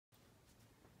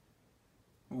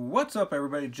What's up,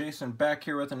 everybody? Jason back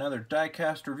here with another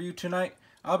Diecast review tonight.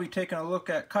 I'll be taking a look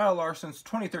at Kyle Larson's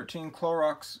 2013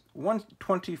 Clorox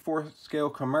 1/24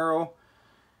 scale Camaro.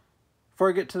 Before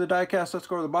I get to the diecast, let's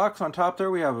go to the box. On top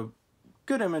there we have a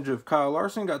good image of Kyle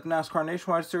Larson. Got the NASCAR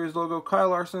Nationwide Series logo. Kyle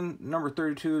Larson, number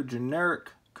 32,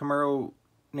 generic Camaro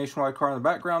Nationwide car in the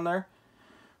background there.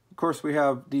 Of course, we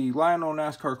have the Lionel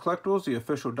NASCAR Collectibles, the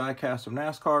official diecast of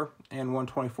NASCAR, and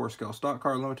 1/24 scale stock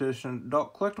car limited edition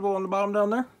adult collectible on the bottom down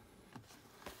there.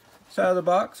 Side of the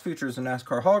box features a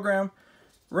NASCAR hologram,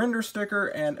 render sticker,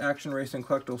 and Action Racing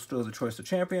Collectible Still the Choice of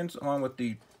Champions, along with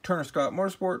the Turner Scott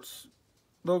Motorsports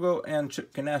logo and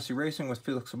Chip Ganassi Racing with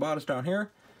Felix Sabates down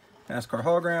here. NASCAR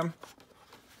hologram.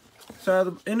 Side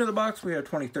of the end of the box we have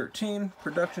 2013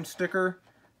 production sticker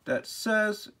that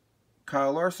says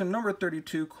Kyle Larson, number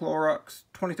 32, Clorox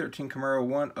 2013 Camaro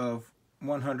 1 of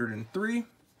 103,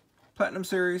 Platinum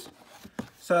Series.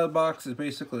 Side of the box is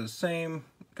basically the same.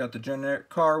 Got the generic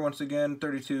car once again,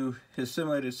 32, his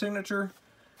simulated signature.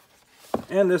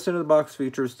 And this end of the box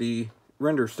features the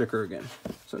render sticker again.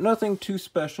 So nothing too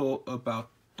special about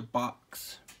the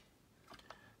box.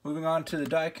 Moving on to the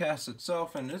diecast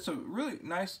itself, and it's a really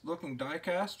nice looking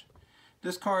diecast.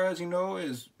 This car, as you know,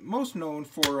 is most known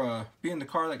for being the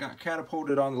car that got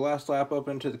catapulted on the last lap up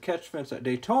into the catch fence at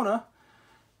Daytona,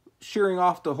 shearing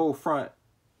off the whole front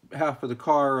half of the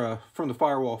car from the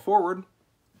firewall forward.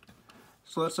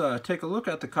 So let's take a look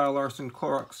at the Kyle Larson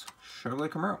Clorox Chevrolet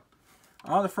Camaro.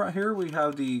 On the front here, we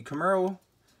have the Camaro.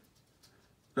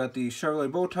 Got the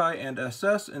Chevrolet bow tie and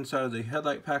SS inside of the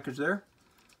headlight package there.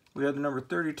 We have the number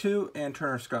 32 and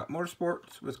Turner Scott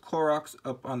Motorsports with Clorox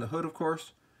up on the hood, of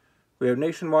course. We have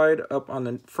Nationwide up on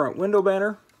the front window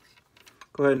banner.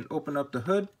 Go ahead and open up the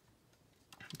hood.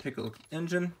 Take a look at the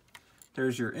engine.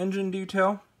 There's your engine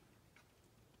detail.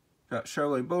 Got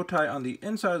Chevrolet bow tie on the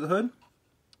inside of the hood.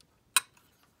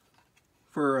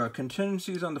 For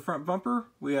contingencies on the front bumper,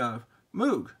 we have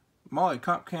Moog, Molly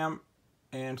Comp Cam,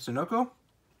 and Sunoco.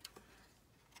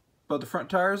 Above the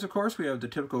front tires, of course, we have the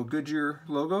typical Goodyear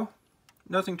logo.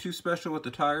 Nothing too special with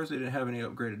the tires. They didn't have any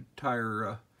upgraded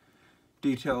tire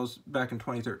details back in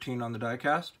 2013 on the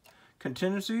diecast.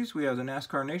 Contingencies, we have the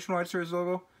NASCAR Nationwide Series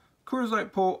logo, Coors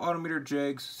Light Pole, Autometer,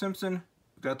 Jags, Simpson.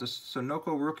 We've got the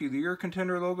Sunoco Rookie of the Year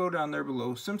contender logo down there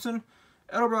below Simpson.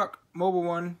 Edelbrock, Mobile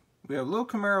One. We have Lil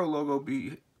Camaro logo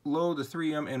below the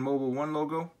 3M and Mobile One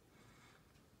logo.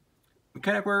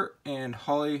 Mechanic Wear and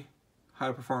Holley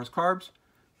High Performance Carbs.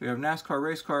 We have NASCAR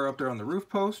Race Car up there on the roof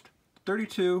post.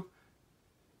 32.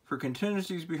 For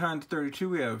contingencies behind the 32,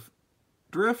 we have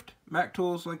Drift, Mac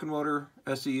Tools, Lincoln Motor,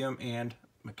 SEM, and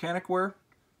Mechanic Wear.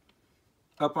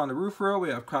 Up on the roof rail, we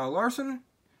have Kyle Larson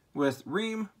with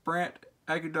Rheem, Brandt,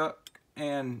 Aguduck,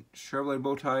 and Chevrolet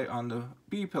bow tie on the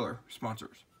B-pillar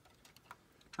sponsors.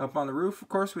 Up on the roof, of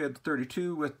course, we have the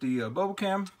 32 with the bubble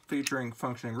cam featuring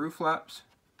functioning roof flaps.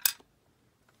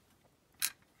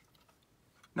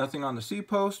 Nothing on the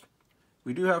C-post.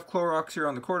 We do have Clorox here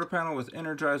on the quarter panel with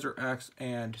Energizer, Axe,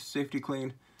 and Safety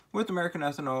Clean with American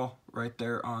Ethanol right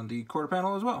there on the quarter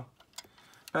panel as well.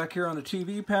 Back here on the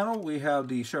TV panel, we have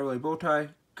the Chevrolet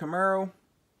Bowtie Camaro,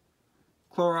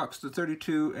 Clorox the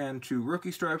 32 and 2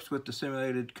 rookie stripes with the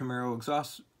simulated Camaro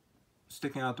exhaust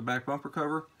sticking out the back bumper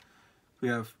cover. We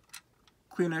have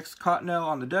Kleenex Cottonelle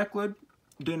on the deck lid.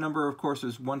 DIN number, of course,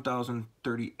 is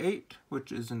 1038,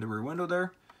 which is in the rear window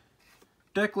there.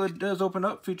 Deck lid does open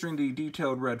up, featuring the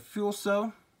detailed red fuel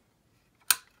cell.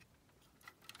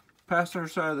 Passenger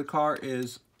side of the car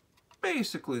is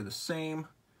basically the same,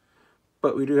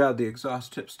 but we do have the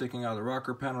exhaust tip sticking out of the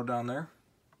rocker panel down there.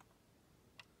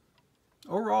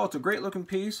 Overall, it's a great looking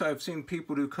piece. I've seen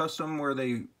people do custom where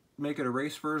they make it a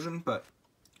race version, but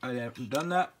I haven't done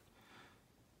that.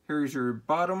 Here's your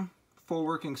bottom, full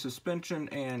working suspension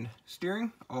and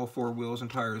steering. All 4 wheels and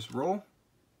tires roll.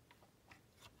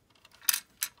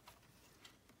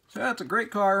 So that's a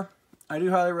great car. I do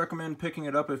highly recommend picking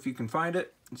it up if you can find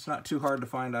it. It's not too hard to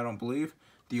find, I don't believe.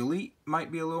 The Elite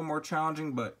might be a little more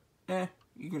challenging, but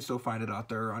you can still find it out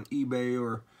there on eBay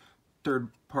or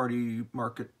third-party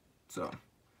market. So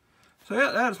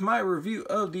yeah, that is my review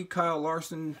of the Kyle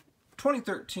Larson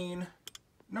 2013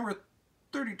 number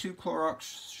 32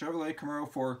 Clorox Chevrolet Camaro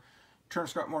for Turner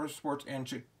Scott Motorsports and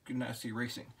Chip Ganassi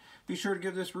Racing. Be sure to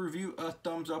give this review a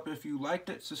thumbs up if you liked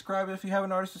it. Subscribe if you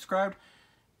haven't already subscribed.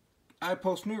 I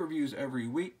post new reviews every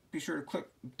week. Be sure to click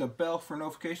the bell for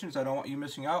notifications. I don't want you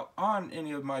missing out on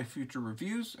any of my future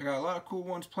reviews. I got a lot of cool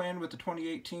ones planned with the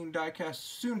 2018 diecast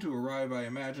soon to arrive, I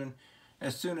imagine.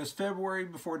 As soon as February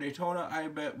before Daytona, I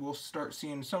bet we'll start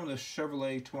seeing some of the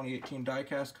Chevrolet 2018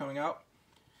 diecast coming out.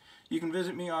 You can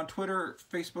visit me on Twitter,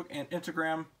 Facebook, and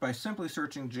Instagram by simply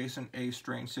searching Jason A.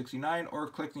 Strange 69 or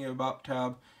clicking the About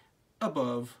tab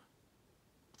above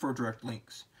for direct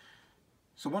links.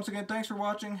 So once again, thanks for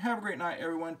watching. Have a great night,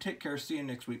 everyone. Take care. See you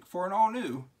next week for an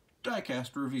all-new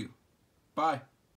Diecast review. Bye.